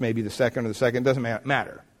first may be the second, or the second. Doesn't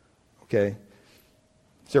matter. Okay?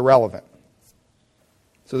 It's irrelevant.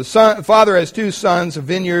 So the father has 2 sons, a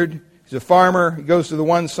vineyard. He's a farmer. He goes to the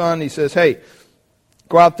one son. He says, hey,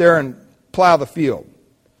 go out there and plow the field.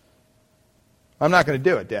 I'm not going to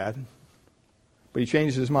do it, Dad. But he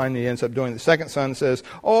changes his mind and he ends up doing it. The second son says,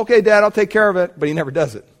 oh, okay, Dad, I'll take care of it. But he never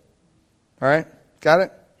does it. All right? Got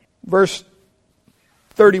it? Verse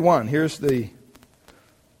 31. Here's the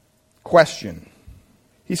question.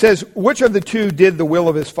 He says, which of the 2 did the will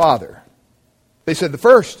of his father? They said, the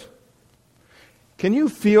first. Can you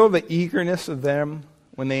feel the eagerness of them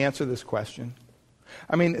when they answer this question?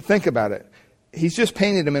 I mean, think about it. He's just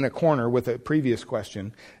painted them in a corner with a previous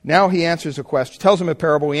question. Now he answers a question, tells them a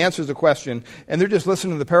parable, he answers a question, and they're just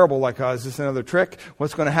listening to the parable like, oh, is this another trick?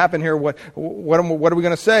 What's going to happen here? What are we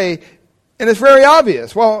going to say? And it's very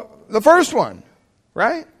obvious. Well, the first one,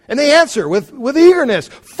 right? And they answer with eagerness.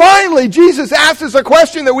 Finally, Jesus asks us a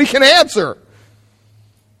question that we can answer.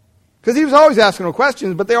 Because he was always asking them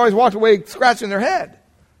questions, but they always walked away scratching their head,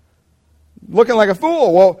 looking like a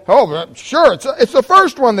fool. Well, sure, it's the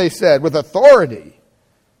first one, they said, with authority.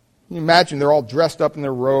 Can you imagine they're all dressed up in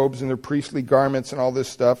their robes and their priestly garments and all this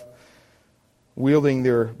stuff, wielding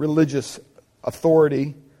their religious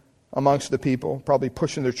authority amongst the people, probably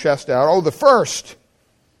pushing their chest out. Oh, the first.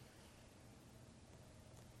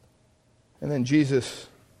 And then Jesus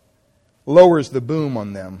lowers the boom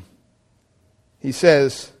on them. He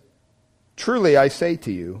says, truly I say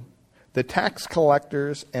to you, the tax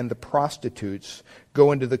collectors and the prostitutes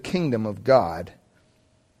go into the kingdom of God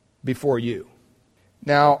before you.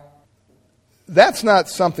 Now, that's not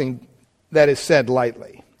something that is said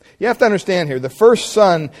lightly. You have to understand here, the first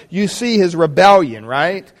son, you see his rebellion,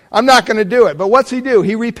 right? I'm not going to do it. But what's he do?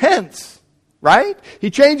 He repents, right?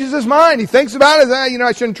 He changes his mind. He thinks about it.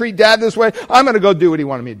 I shouldn't treat Dad this way. I'm going to go do what he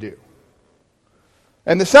wanted me to do.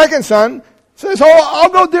 And the second son says, oh,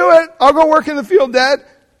 I'll go do it. I'll go work in the field, Dad.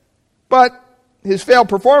 But his failed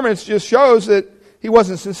performance just shows that he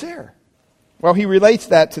wasn't sincere. Well, he relates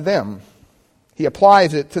that to them. He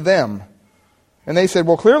applies it to them. And they said,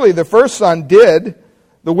 well, clearly the first son did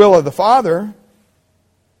the will of the Father.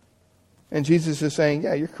 And Jesus is saying,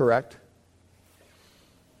 yeah, you're correct.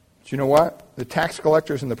 But you know what? The tax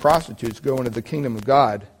collectors and the prostitutes go into the kingdom of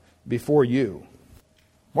God before you.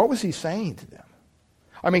 What was he saying to them?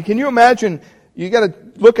 I mean, can you imagine? You got to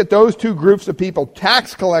look at those 2 groups of people.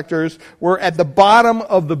 Tax collectors were at the bottom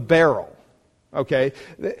of the barrel. Okay?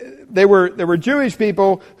 They were Jewish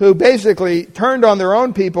people who basically turned on their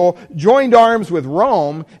own people, joined arms with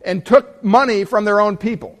Rome, and took money from their own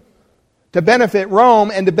people to benefit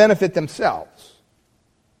Rome and to benefit themselves.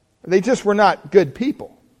 They just were not good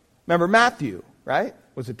people. Remember Matthew, right?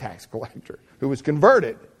 Was a tax collector who was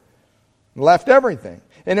converted and left everything.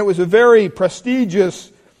 And it was a very prestigious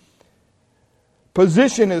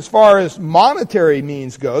position as far as monetary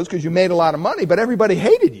means goes, because you made a lot of money, but everybody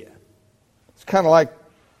hated you. It's kind of like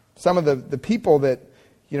some of the people that,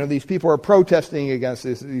 these people are protesting against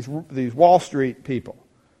these Wall Street people.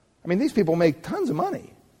 I mean, these people make tons of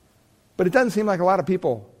money, but it doesn't seem like a lot of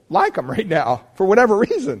people like them right now for whatever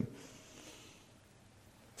reason.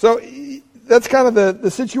 So that's kind of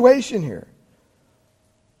the situation here.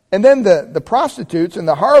 And then the prostitutes and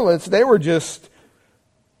the harlots, they were just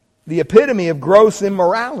the epitome of gross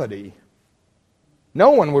immorality.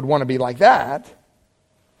 No one would want to be like that.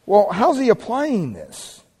 Well, how's he applying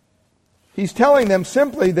this? He's telling them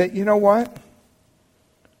simply that, you know what?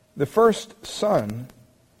 The first son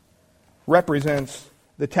represents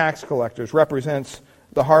the tax collectors, represents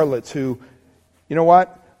the harlots who, you know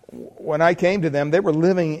what? When I came to them, they were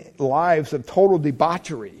living lives of total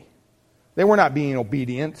debauchery. They were not being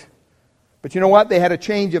obedient. But you know what? They had a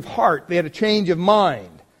change of heart. They had a change of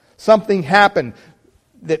mind. Something happened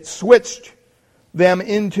that switched them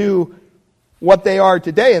into what they are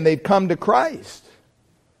today, and they've come to Christ.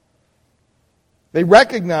 They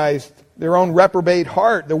recognized their own reprobate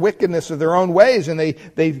heart, the wickedness of their own ways, and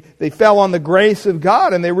they fell on the grace of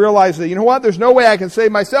God, and they realized that, you know what? There's no way I can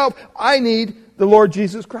save myself. I need the Lord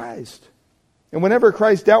Jesus Christ. And whenever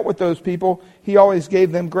Christ dealt with those people, He always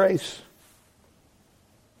gave them grace.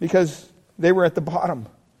 Because they were at the bottom.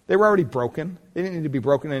 They were already broken. They didn't need to be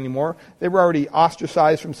broken anymore. They were already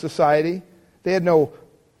ostracized from society. They had no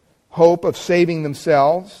hope of saving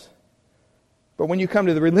themselves. But when you come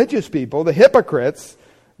to the religious people, the hypocrites,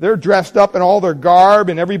 they're dressed up in all their garb,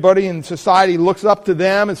 and everybody in society looks up to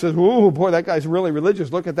them and says, "Ooh, boy, that guy's really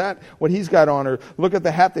religious. Look at that, what he's got on, or look at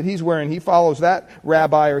the hat that he's wearing. He follows that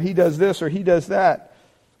rabbi, or he does this, or he does that.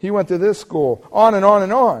 He went to this school," on and on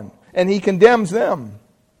and on. And he condemns them.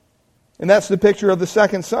 And that's the picture of the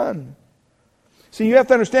second son. See, you have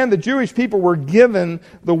to understand the Jewish people were given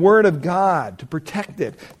the Word of God to protect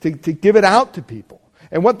it, to give it out to people.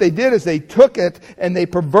 And what they did is they took it and they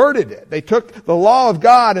perverted it. They took the law of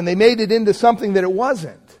God and they made it into something that it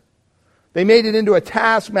wasn't. They made it into a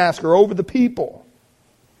taskmaster over the people.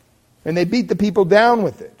 And they beat the people down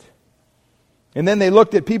with it. And then they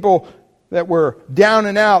looked at people that were down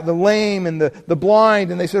and out, the lame and the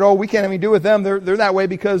blind, and they said, "Oh, we can't have anything to do with them. They're that way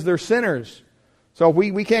because they're sinners. So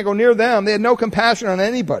we can't go near them." They had no compassion on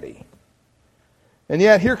anybody. And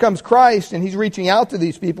yet here comes Christ, and He's reaching out to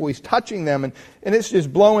these people. He's touching them, and it's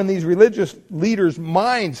just blowing these religious leaders'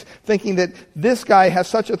 minds, thinking that this guy has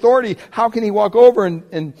such authority. How can he walk over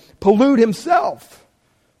and pollute himself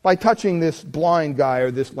by touching this blind guy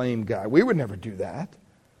or this lame guy? We would never do that.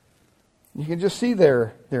 You can just see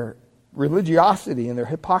their religiosity and their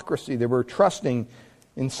hypocrisy. They were trusting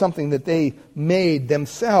in something that they made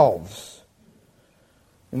themselves.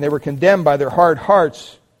 And they were condemned by their hard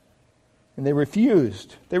hearts. And they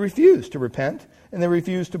refused. They refused to repent. And they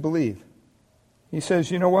refused to believe. He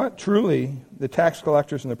says, you know what? Truly, the tax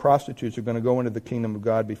collectors and the prostitutes are going to go into the kingdom of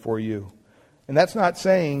God before you. And that's not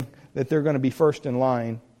saying that they're going to be first in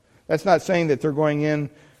line. That's not saying that they're going in,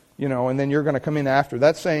 and then you're going to come in after.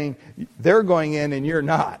 That's saying they're going in and you're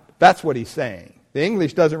not. That's what he's saying. The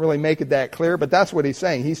English doesn't really make it that clear, but that's what he's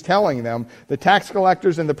saying. He's telling them the tax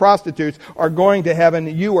collectors and the prostitutes are going to heaven,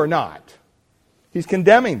 you are not. He's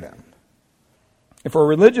condemning them. And for a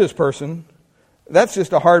religious person, that's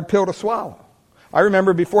just a hard pill to swallow. I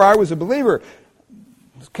remember before I was a believer,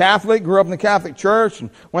 I was Catholic, grew up in the Catholic Church,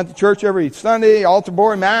 and went to church every Sunday, altar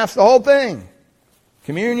boy, Mass, the whole thing.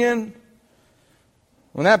 Communion.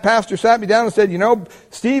 When that pastor sat me down and said,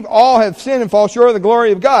 Steve, all have sinned and fall short of the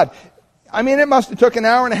glory of God. I mean, it must have took an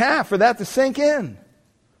hour and a half for that to sink in.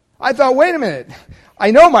 I thought, wait a minute.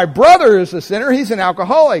 I know my brother is a sinner. He's an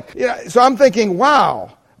alcoholic. So I'm thinking,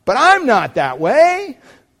 wow, but I'm not that way.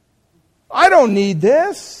 I don't need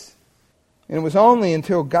this. And it was only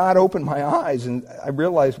until God opened my eyes and I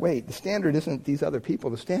realized, wait, the standard isn't these other people.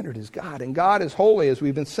 The standard is God. And God is holy, as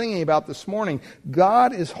we've been singing about this morning.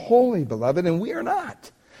 God is holy, beloved, and we are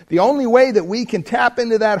not. The only way that we can tap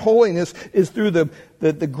into that holiness is through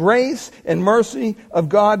the grace and mercy of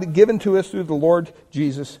God given to us through the Lord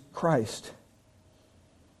Jesus Christ.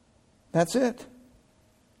 That's it.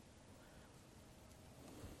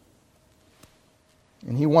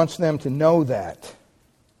 And He wants them to know that.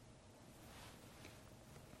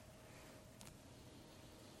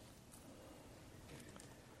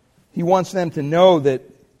 He wants them to know that,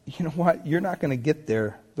 you know what, you're not going to get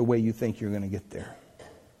there the way you think you're going to get there.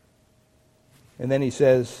 And then he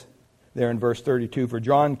says there in verse 32, for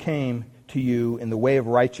John came to you in the way of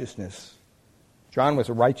righteousness. John was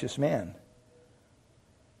a righteous man.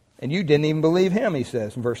 And you didn't even believe him, he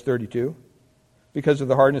says in verse 32, because of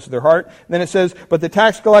the hardness of their heart. And then it says, but the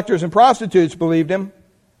tax collectors and prostitutes believed him.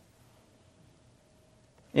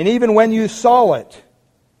 And even when you saw it,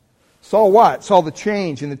 Saw what? Saw the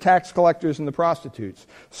change in the tax collectors and the prostitutes.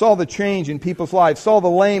 Saw the change in people's lives. Saw the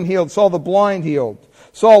lame healed. Saw the blind healed.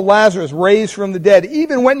 Saw Lazarus raised from the dead.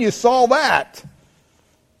 Even when you saw that,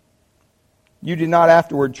 you did not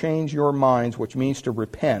afterward change your minds, which means to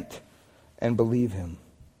repent and believe him.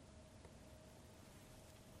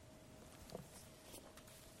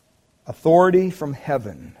 Authority from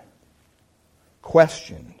heaven,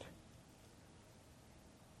 questioned.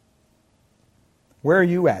 Where are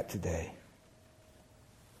you at today?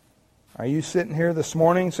 Are you sitting here this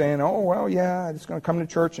morning saying, oh, well, yeah, I'm just going to come to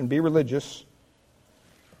church and be religious.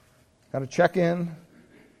 Got to check in.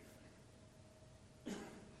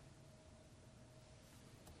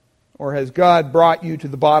 Or has God brought you to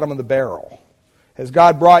the bottom of the barrel? Has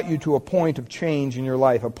God brought you to a point of change in your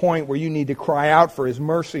life, a point where you need to cry out for his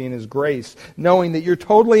mercy and his grace, knowing that you're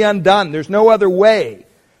totally undone? There's no other way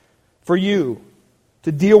for you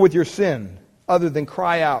to deal with your sin other than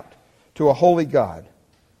cry out to a holy God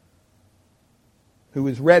who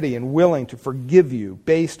is ready and willing to forgive you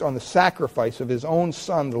based on the sacrifice of his own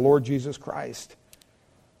Son, the Lord Jesus Christ.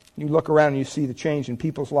 You look around and you see the change in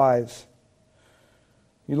people's lives.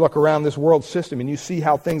 You look around this world system and you see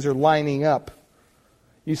how things are lining up.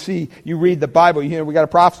 You read the Bible. We got a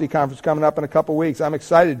prophecy conference coming up in a couple weeks. I'm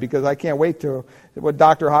excited because I can't wait to what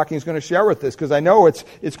Dr. Hawking is going to share with us, because I know it's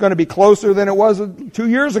going to be closer than it was 2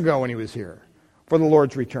 years ago when he was here for the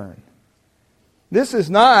Lord's return. This is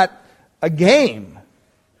not a game.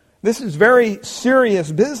 This is very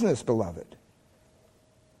serious business, beloved.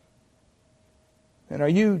 And are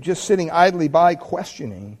you just sitting idly by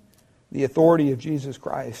questioning the authority of Jesus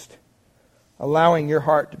Christ, allowing your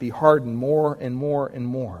heart to be hardened more and more and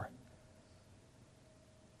more,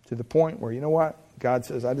 to the point where, you know what? God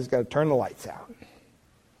says, I just got to turn the lights out.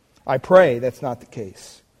 I pray that's not the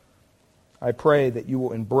case. I pray that you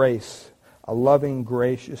will embrace a loving,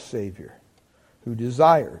 gracious Savior who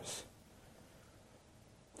desires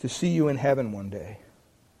to see you in heaven one day.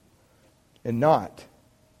 And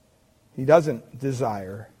he doesn't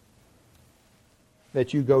desire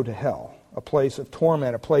that you go to hell, a place of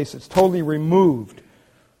torment, a place that's totally removed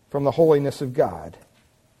from the holiness of God.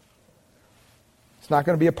 It's not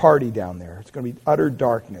going to be a party down there. It's going to be utter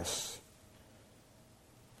darkness.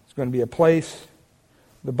 It's going to be a place,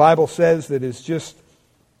 the Bible says, that is just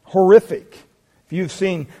horrific. If you've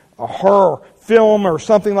seen a horror film or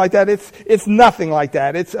something like that, it's nothing like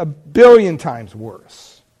that. It's a billion times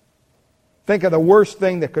worse. Think of the worst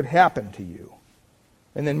thing that could happen to you,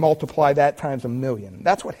 and then multiply that times 1,000,000.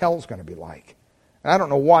 That's what hell's going to be like. And I don't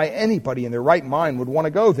know why anybody in their right mind would want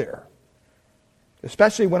to go there.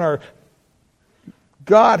 Especially when our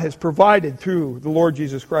God has provided through the Lord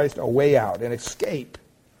Jesus Christ a way out, an escape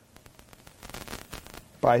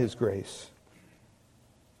by his grace.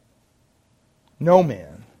 No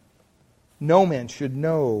man should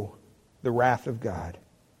know the wrath of God.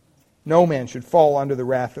 No man should fall under the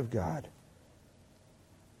wrath of God.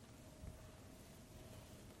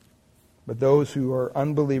 But those who are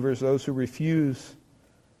unbelievers, those who refuse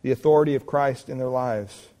the authority of Christ in their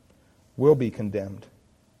lives, will be condemned.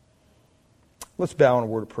 Let's bow in a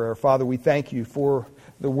word of prayer. Father, we thank you for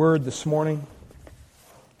the word this morning.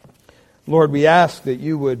 Lord, we ask that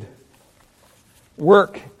you would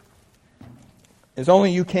work as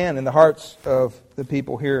only you can in the hearts of the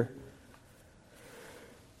people here.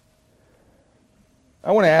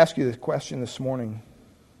 I want to ask you this question this morning.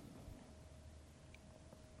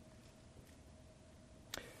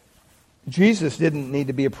 Jesus didn't need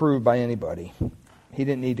to be approved by anybody. He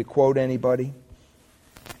didn't need to quote anybody.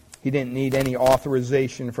 He didn't need any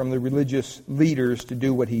authorization from the religious leaders to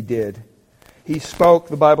do what he did. He spoke,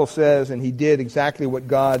 the Bible says, and he did exactly what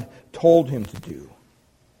God told him to do.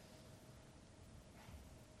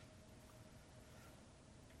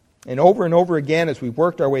 And over again, as we've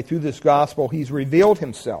worked our way through this gospel, he's revealed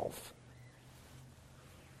himself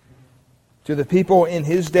to the people in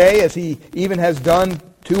his day, as he even has done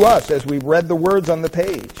to us as we've read the words on the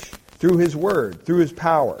page, through his word, through his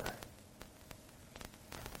power.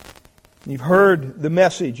 You've heard the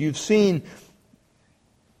message. You've seen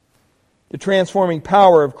the transforming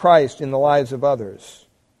power of Christ in the lives of others.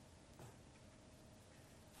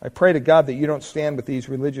 I pray to God that you don't stand with these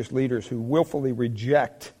religious leaders who willfully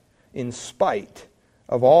reject in spite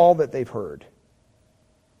of all that they've heard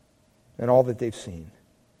and all that they've seen.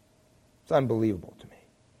 It's unbelievable to me.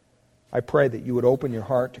 I pray that you would open your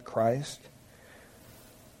heart to Christ,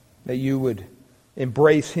 that you would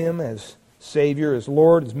embrace him as Savior, as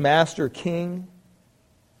Lord, as Master, King.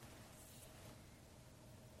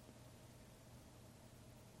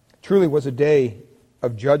 Truly was a day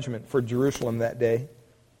of judgment for Jerusalem that day,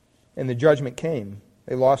 and the judgment came.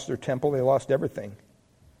 They lost their temple. They lost everything.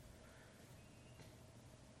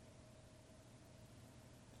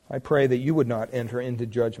 I pray that you would not enter into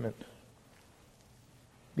judgment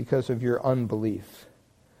because of your unbelief.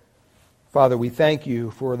 Father, we thank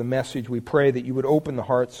you for the message. We pray that you would open the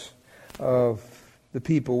hearts of the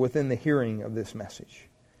people within the hearing of this message.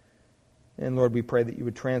 And Lord, we pray that you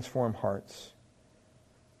would transform hearts.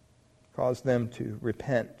 Cause them to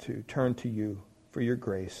repent, to turn to you for your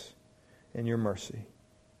grace and your mercy.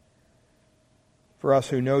 For us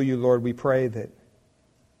who know you, Lord, we pray that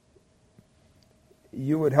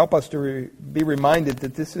you would help us to be reminded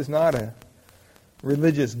that this is not a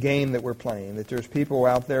religious game that we're playing, that there's people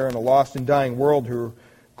out there in a lost and dying world who are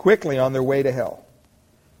quickly on their way to hell.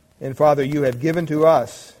 And Father, you have given to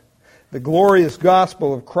us the glorious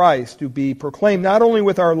gospel of Christ to be proclaimed not only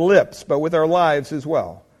with our lips, but with our lives as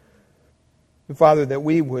well. And Father, that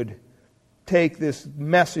we would take this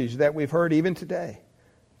message that we've heard even today,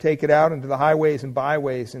 take it out into the highways and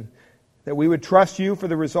byways, and that we would trust you for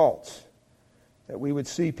the results, that we would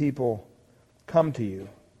see people come to you,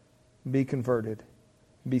 be converted,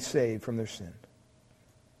 be saved from their sin.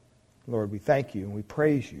 Lord, we thank you and we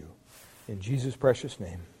praise you in Jesus' precious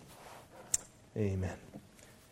name. Amen.